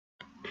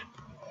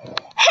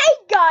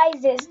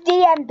guys, it's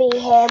DMB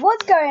here.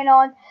 What's going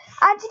on?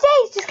 And today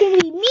it's just going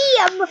to be me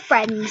and my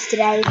friends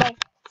today. So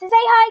say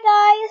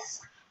hi,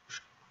 guys.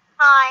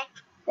 Hi.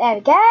 There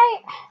we go.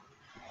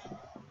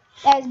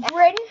 There's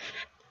Bryn,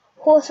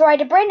 Horse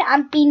Rider Bryn,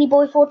 and Beanie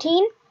Boy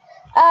 14.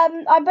 I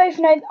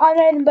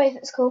know them both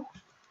at school.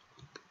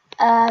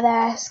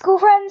 They're school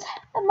friends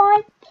of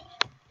mine.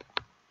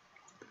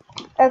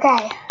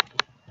 Okay.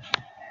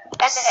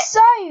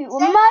 So,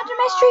 murder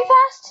mystery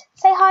first.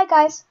 Say hi,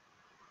 guys.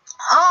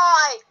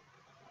 Hi.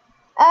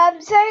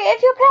 So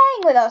if you're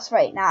playing with us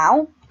right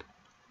now,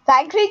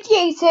 that includes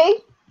you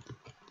two.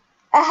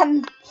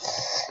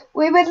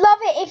 We would love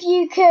it if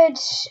you could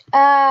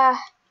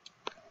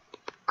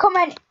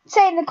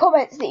say in the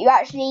comments that you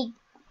actually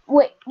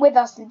with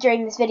us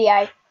during this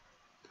video.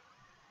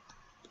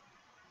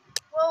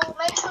 Well,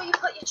 make sure you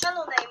put your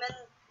channel name in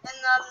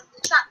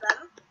the chat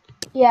then.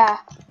 Yeah.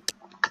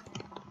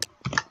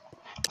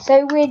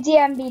 So we're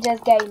DMB Does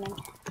Gaming.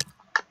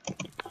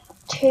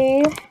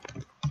 2.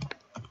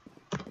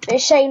 Bit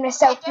of shameless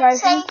self-promotion.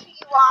 Say who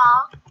you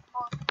are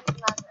or who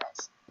you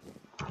address.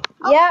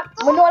 Yep,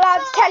 we're not allowed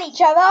to tell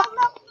each other.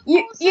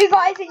 You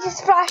guys are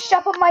just flashed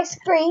up on my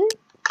screen,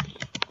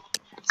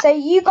 so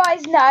you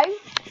guys know.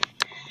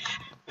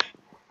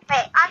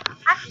 Wait, I'm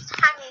just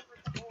hanging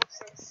with the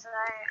horses, so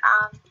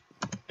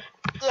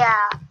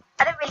yeah,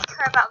 I don't really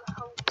care about the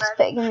whole bird.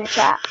 Put it in the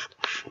chat.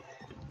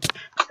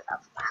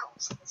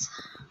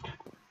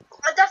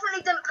 I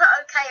definitely didn't put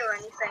okay or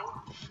anything.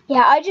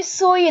 Yeah, I just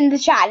saw you in the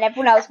chat and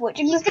everyone else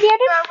watching this video did.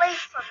 Go away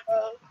from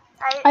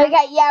me.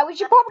 Okay, yeah, we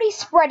should probably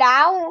spread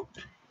out.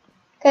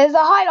 Because the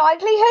high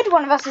likelihood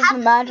one of us is the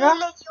murderer. I feel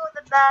like you're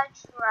the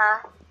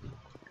murderer.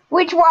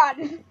 Which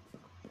one?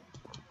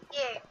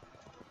 You.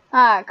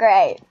 Ah,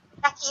 great.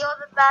 Becky, you're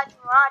the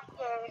murderer, aren't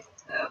you?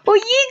 Well,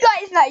 you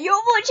guys know,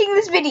 you're watching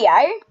this video.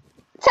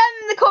 Tell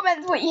them in the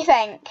comments what you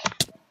think.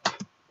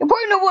 You're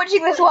probably not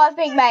watching this while it's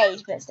being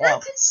made, but still. I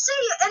can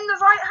see in the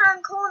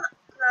right-hand corner,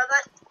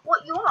 like,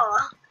 what you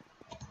are.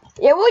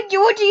 Yeah, what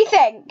do you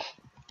think?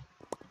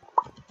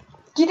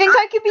 Do you think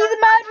I could be the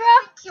murderer?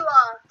 I think you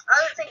are. I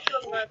don't think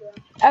you're the murderer.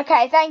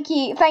 Okay, thank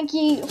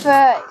you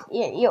for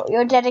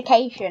your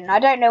dedication. I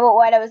don't know what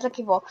word I was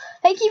looking for.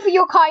 Thank you for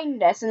your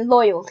kindness and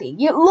loyalty.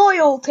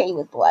 Loyalty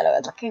was the word I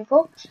was looking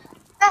for.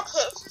 Becky,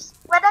 it's just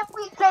whenever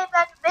we play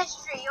Murder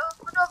Mystery, you're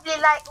normally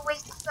like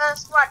always the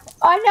first one.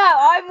 I know,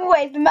 I'm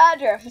always the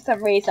murderer for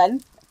some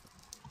reason.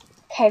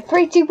 Okay,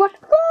 3, 2, 1, run!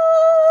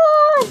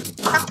 I'm just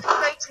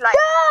going to like.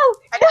 No!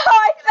 No,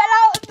 I fell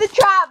out of the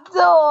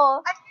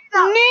trapdoor!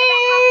 No!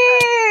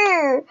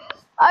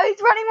 I was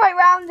running right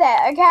round it,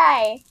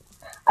 okay.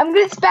 I'm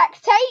going to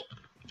spectate.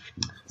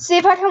 See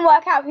if I can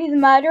work out who the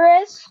murderer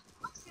is.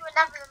 You were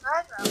never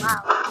the murderer,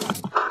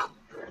 wow.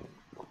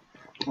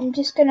 I'm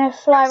just going to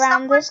fly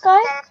around this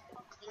guy.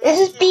 This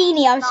is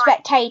Beanie I'm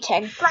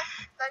spectating.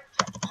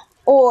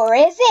 Or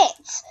is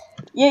it?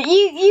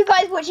 You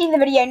guys watching the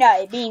video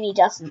know, Beanie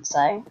doesn't,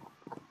 so.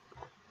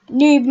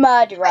 Noob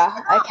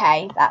murderer.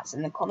 Okay, that's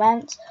in the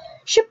comments.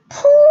 Should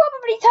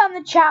probably turn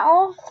the chat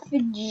off,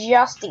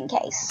 just in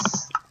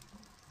case.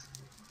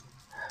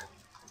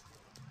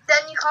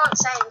 Then you can't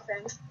say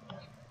anything.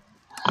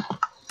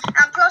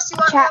 And plus you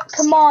won't Chat be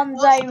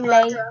commands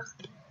only.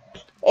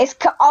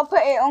 I'll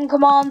put it on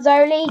commands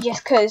only,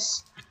 just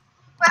because.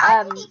 Wait,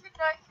 I didn't even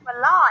know you were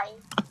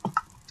alive.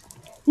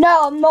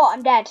 No, I'm not.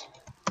 I'm dead.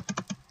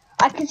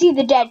 I can see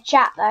the dead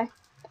chat though,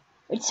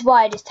 which is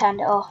why I just turned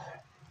it off.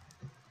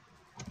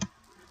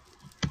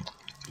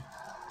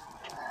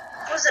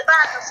 Was it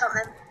bad or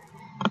something?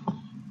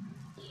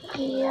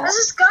 Yeah. There's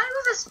this guy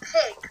with his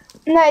pig.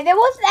 No, there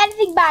wasn't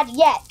anything bad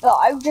yet, but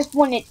I just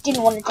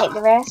didn't want to take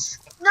the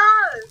risk. No.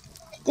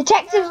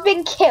 Detective's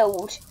been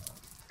killed.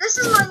 This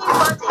is my new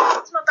buddy.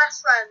 It's my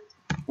best friend.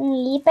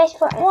 Your best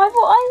friend? Oh, I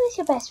thought I was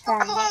your best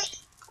friend.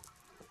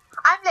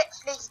 I'm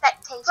literally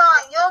spectating.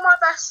 Fine, you're my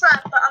best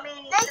friend, but I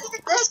mean,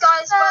 this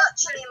guy's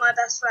virtually my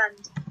best friend.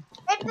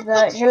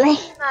 Virtually.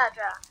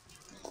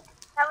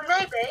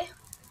 Maybe.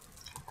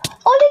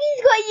 Oh, look,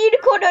 he's got a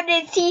unicorn on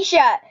his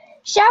t-shirt.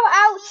 Shout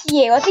out to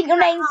you. I think your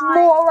name's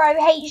Moro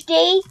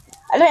HD.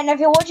 I don't know if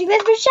you're watching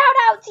this, but shout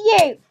out to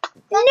you.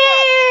 No,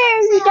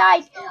 he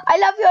died. I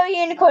love your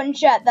unicorn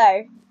shirt,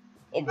 though.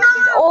 It's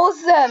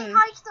awesome.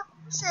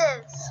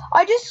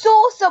 I just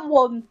saw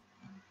someone.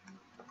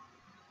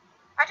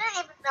 I don't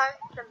even know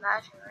who the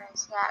murderer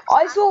is yet.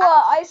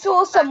 I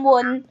saw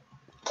someone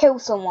kill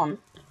someone.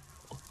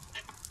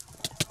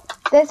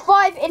 There's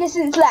 5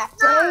 innocents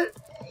left. No.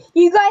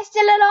 You guys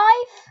still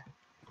alive?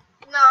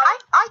 No. I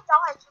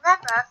died,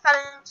 remember? I fell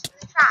into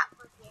the trap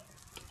with you.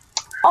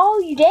 Oh,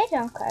 you did?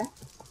 Okay.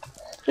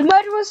 The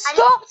murder was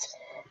stopped,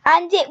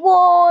 and it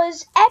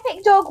was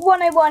Epic Dog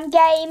 101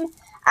 game,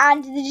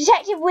 and the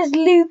detective was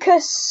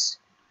Lucas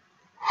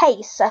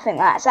Hayes, I think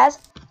that says.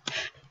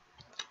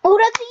 Well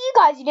done to you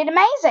guys, you did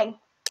amazing.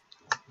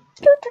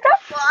 Well,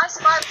 I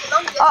survived the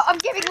longest. I'm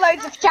giving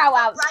loads of shout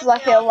outs because I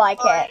feel like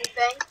it.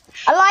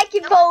 I like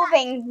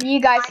involving you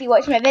guys who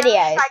watch my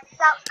videos.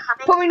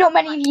 Probably not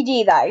many of you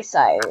do though,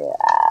 so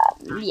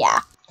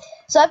yeah.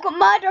 So I've got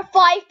murder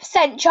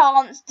 5%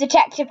 chance,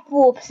 detective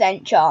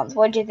 4% chance.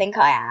 What do you think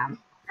I am?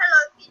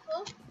 Hello,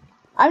 people.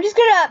 I'm just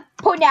gonna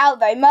point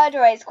out though,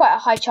 murderer is quite a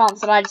high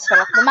chance, and I just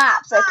fell off the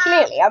map. So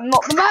clearly, I'm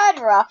not the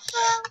murderer.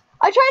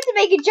 I tried to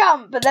make a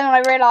jump, but then I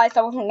realised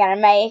I wasn't gonna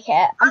make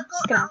it. I'm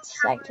just gonna have to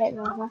spectate.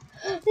 No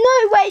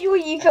way,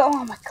 you feel.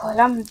 Oh my god,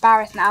 I'm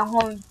embarrassed now.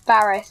 I'm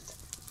embarrassed.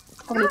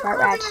 Probably You're bright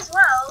red. recording as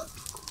well.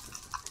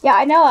 Yeah,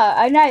 I know.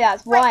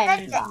 That's why I'm.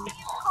 Are you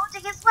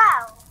recording as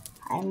well?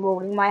 I'm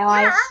rolling my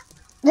eyes.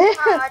 Yeah.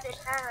 Oh, I didn't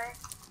know.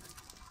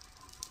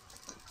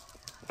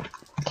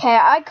 Okay,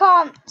 I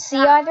can't see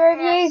either of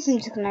you, so I'm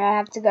just gonna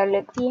have to go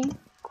look for you.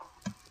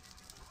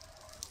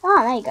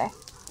 Oh, there you go.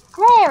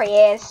 There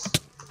he is.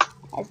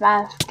 There's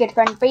my good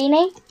friend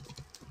Beanie.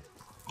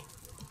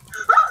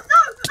 Oh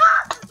no!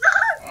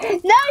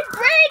 No,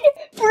 Bryn!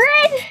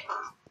 Bryn!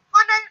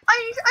 Oh no! I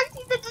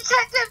see the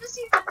detective. I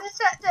see the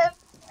detective.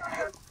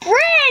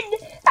 Bryn!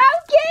 How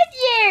can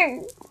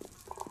you?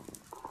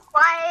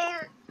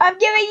 Why? I'm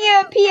giving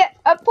you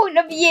a point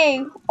of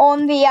view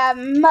on the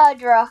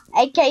murderer,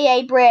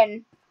 aka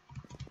Bryn.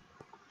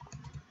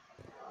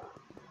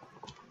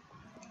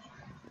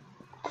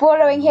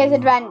 Following his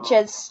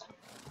adventures.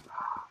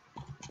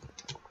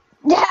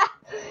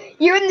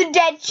 You're in the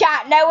dead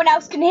chat. No one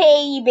else can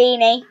hear you,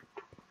 Beanie.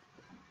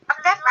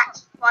 I've never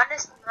actually won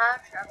as the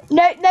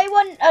murderer. No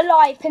one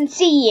alive can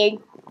see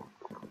you.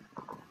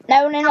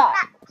 No one alive.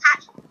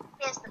 Actually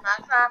me as the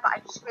murderer, but I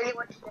just really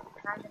wanted to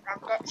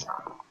defend it. So.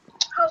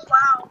 Oh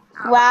wow!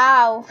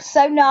 Wow,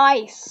 so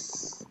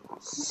nice.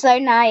 So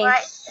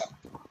nice.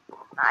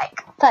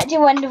 Like. Such a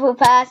wonderful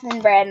person,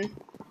 Bryn.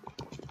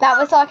 That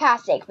was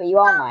sarcastic, but you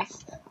are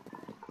nice.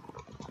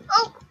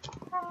 Oh,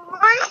 oh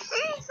my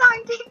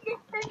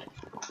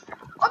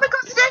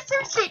god,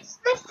 seriously,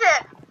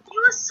 listen. You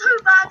are so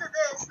bad at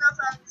this, no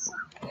thanks.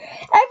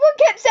 Everyone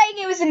kept saying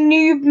it was a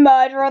noob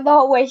murderer the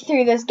whole way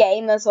through this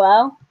game as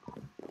well.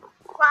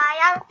 Why,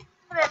 I'm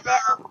a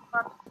little.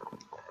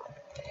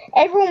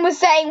 Everyone was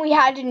saying we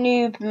had a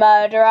noob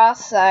murderer,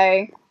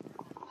 so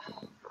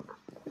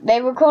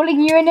they were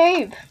calling you a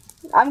noob.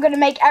 I'm going to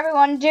make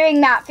everyone doing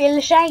that feel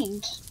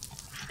ashamed.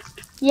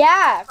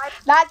 Yeah,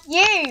 that's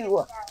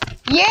you.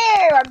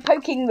 Yeah, I'm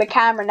poking the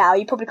camera now.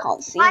 You probably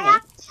can't see me. I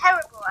am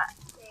terrible at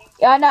this.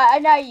 Yeah, I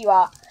know you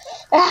are.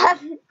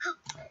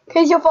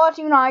 Because you're far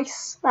too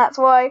nice. That's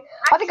why.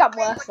 I think I'm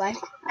worse though.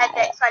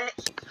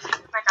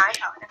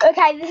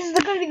 Okay, this is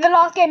going to be the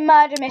last game,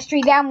 murder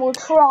mystery. Then we'll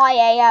try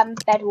a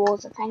bed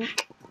wars, I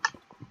think.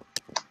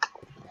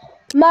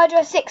 Murder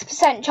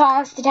 6%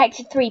 chance,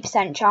 detective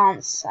 3%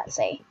 chance. Let's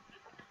see.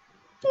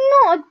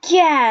 Not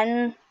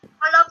again.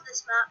 I love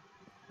this map.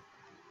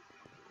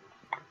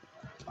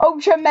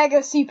 Ultra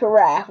mega super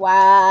rare.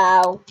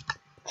 Wow.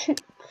 What?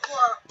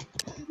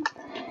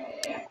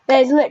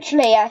 There's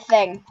literally a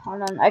thing.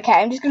 Hold on. Okay,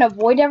 I'm just going to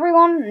avoid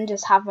everyone and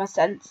just have my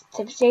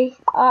sensitivity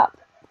up.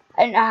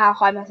 I don't know how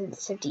high my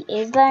sensitivity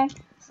is though.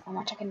 That's how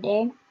much I can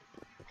do.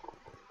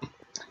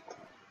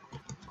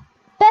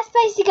 Best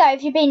place to go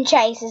if you're being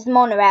chased is the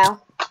monorail.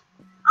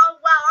 Oh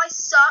wow, I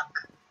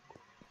suck.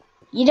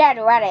 You're dead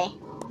already.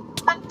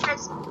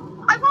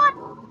 I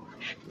won.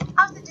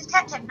 I was the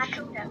detective and I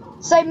killed him.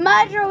 So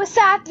murderer was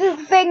sad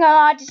little thing and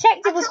our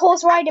detective was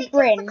horse rider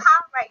Bryn. No,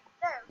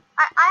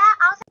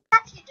 I was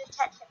actually a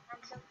detective and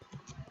I killed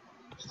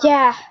him.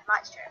 Yeah.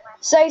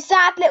 So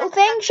sad little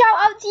thing,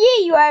 shout out to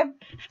you. You are a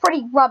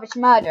pretty rubbish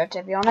murderer,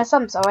 to be honest.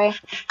 I'm sorry. Wow,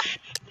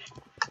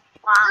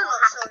 I'm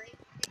not sorry.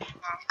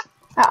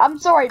 I'm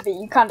sorry, but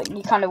you kind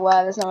of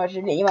were. There's not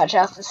really much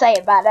else to say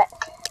about it.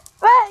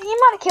 But you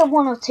might have killed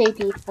 1 or 2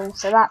 people,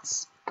 so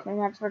that's pretty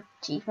much for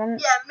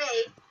achievement. Yeah,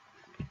 me.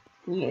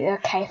 Yeah,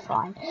 okay,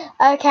 fine.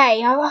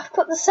 Okay, I've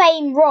got the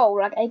same role,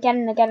 like again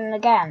and again and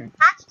again.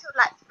 I actually killed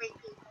like 3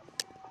 people.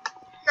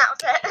 That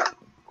was it.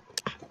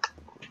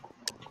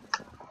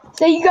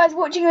 So you guys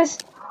watching this?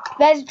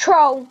 There's a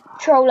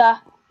troller.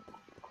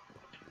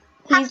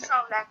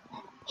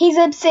 He's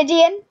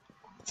obsidian,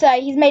 so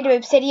he's made of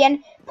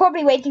obsidian.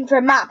 Probably waiting for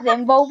a map that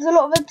involves a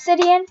lot of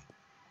obsidian.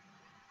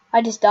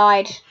 I just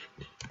died.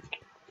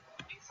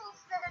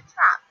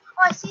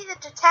 Oh, I see the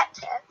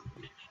detective.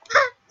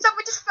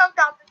 Someone just fell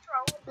down the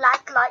troll.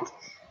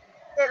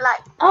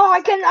 Oh,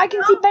 I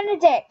can see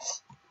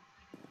Benedict.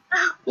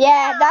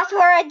 Yeah, that's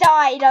where I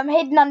died. I'm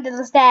hidden under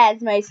the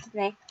stairs, most of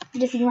me. You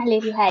just see my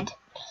little head.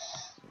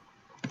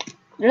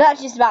 I was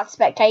actually just about to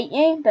spectate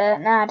you, but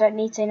no, I don't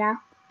need to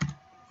now.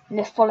 I'm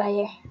gonna follow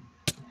you.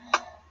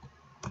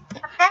 I've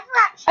never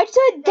actually. I just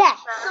heard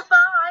death.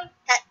 Goodbye.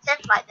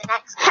 Detective, like the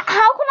next one.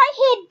 How can I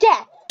hear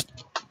death?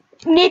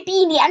 Near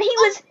Beanie, and he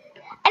was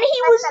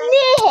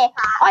near here.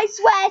 I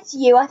swear to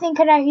you, I think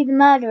I know who the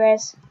murderer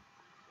is.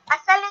 I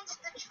fell into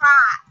the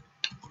trap.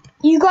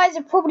 You guys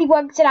have probably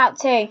worked it out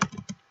too.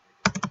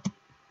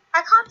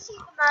 I can't see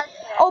the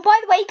murderer. Oh, by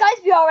the way,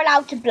 guys, we are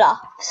allowed to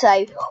bluff,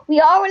 so we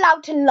are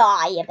allowed to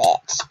lie a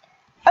bit.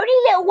 Only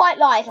little white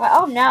lies, like,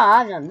 oh no,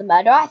 I'm not the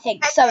murderer. I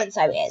think so and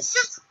so is.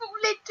 Just fall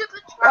into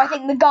the trap. Or I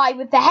think the guy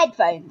with the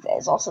headphones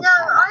is, or something.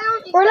 No, I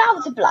already. We're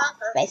allowed to bluff,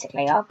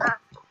 basically.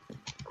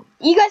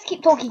 You guys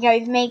keep talking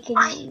over me.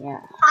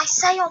 I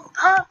say on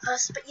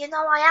purpose, but you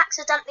know, I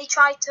accidentally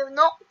tried to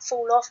not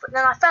fall off, but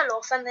then I fell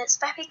off, and it's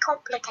very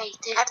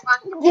complicated.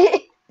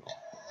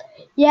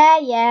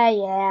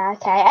 Yeah.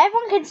 Okay,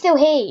 everyone can still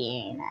hear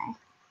you, you know.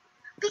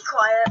 Be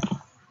quiet.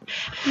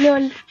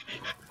 Lol.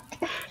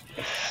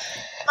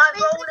 My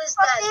role is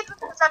dead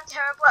because I'm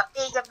terrible at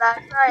being a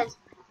murderer.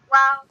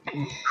 Well,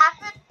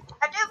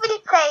 I don't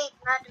really play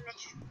murder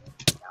mystery.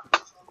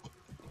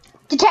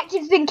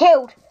 Detective's been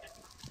killed.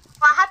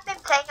 Well, I have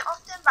been playing it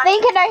often, but I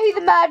think I know who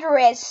the murderer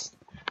is.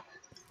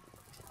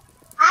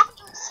 I haven't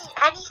even seen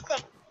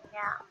anything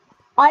yet.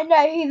 I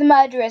know who the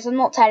murderer is. I'm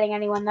not telling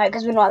anyone though,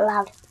 because we're not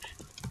allowed.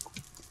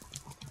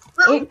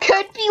 It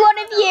could be one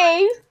of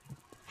you.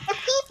 If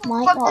people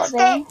Might from not this be.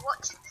 game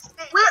watching this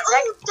video, we're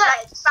all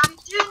dead.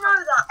 You do know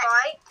that,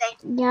 right?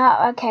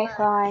 Yeah. Okay.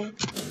 Fine.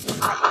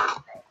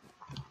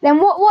 Then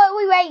what are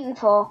we waiting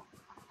for?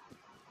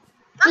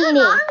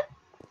 Beanie.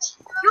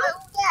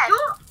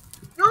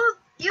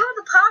 You're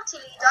the party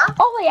leader.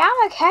 Oh, I am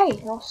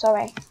okay. Oh,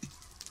 sorry.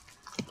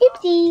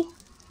 Oopsie.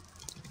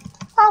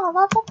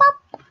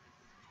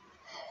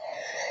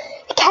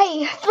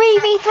 Okay,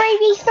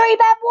 3v3v3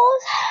 Bad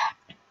Wars.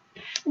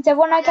 Is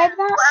everyone okay with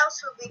that? What else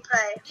will we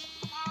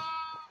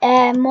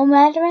play? More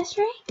murder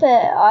mystery, but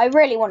I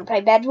really want to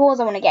play Bed Wars.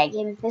 I want to get a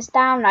game of this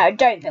down. No, I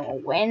don't think we'll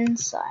win,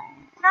 so.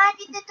 Can I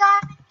be the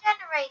diamond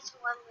generator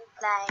when we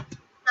play?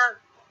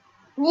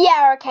 No.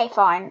 Yeah, okay,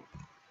 fine.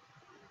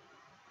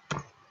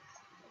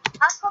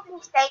 I'll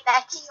probably say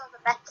Becky, you're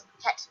the best at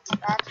protecting the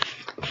bed.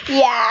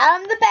 Yeah,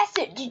 I'm the best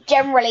at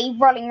generally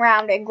running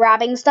around and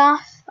grabbing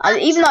stuff.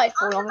 Even though I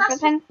fall off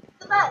everything.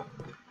 The bed.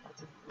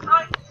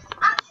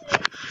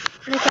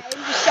 Actually, Okay, I'm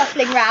just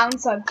shuffling around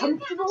so I'm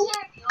comfortable.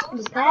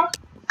 you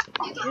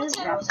get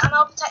materials and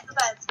I'll protect the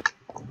bed.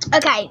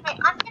 Okay. Wait,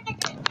 I'm gonna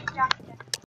get a new jacket.